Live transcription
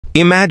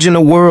Imagine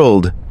a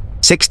world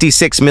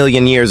 66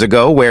 million years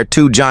ago where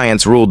two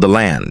giants ruled the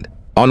land.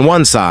 On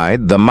one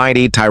side, the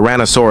mighty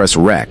Tyrannosaurus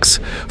rex,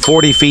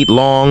 40 feet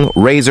long,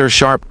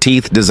 razor-sharp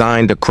teeth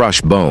designed to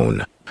crush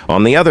bone.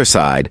 On the other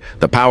side,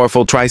 the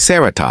powerful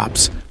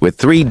Triceratops, with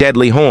 3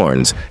 deadly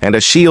horns and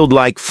a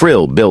shield-like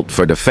frill built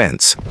for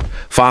defense.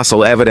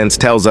 Fossil evidence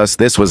tells us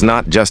this was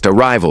not just a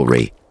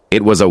rivalry,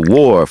 it was a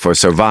war for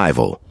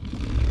survival.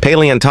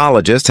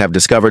 Paleontologists have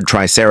discovered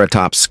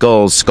Triceratops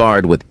skulls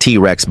scarred with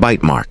T-Rex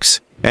bite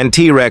marks, and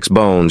T-Rex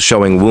bones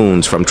showing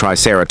wounds from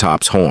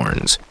Triceratops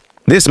horns.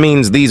 This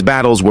means these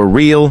battles were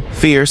real,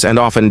 fierce, and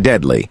often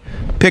deadly.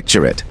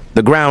 Picture it,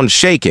 the ground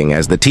shaking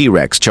as the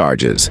T-Rex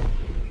charges,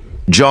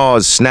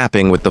 jaws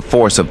snapping with the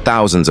force of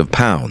thousands of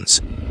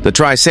pounds. The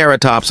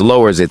Triceratops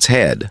lowers its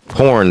head,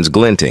 horns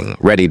glinting,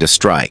 ready to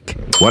strike.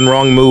 One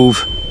wrong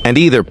move, and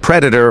either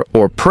predator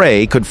or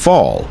prey could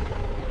fall.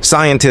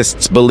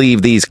 Scientists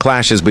believe these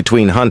clashes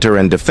between hunter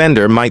and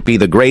defender might be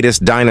the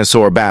greatest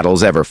dinosaur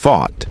battles ever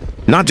fought.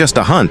 Not just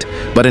a hunt,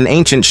 but an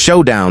ancient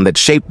showdown that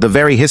shaped the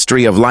very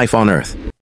history of life on Earth.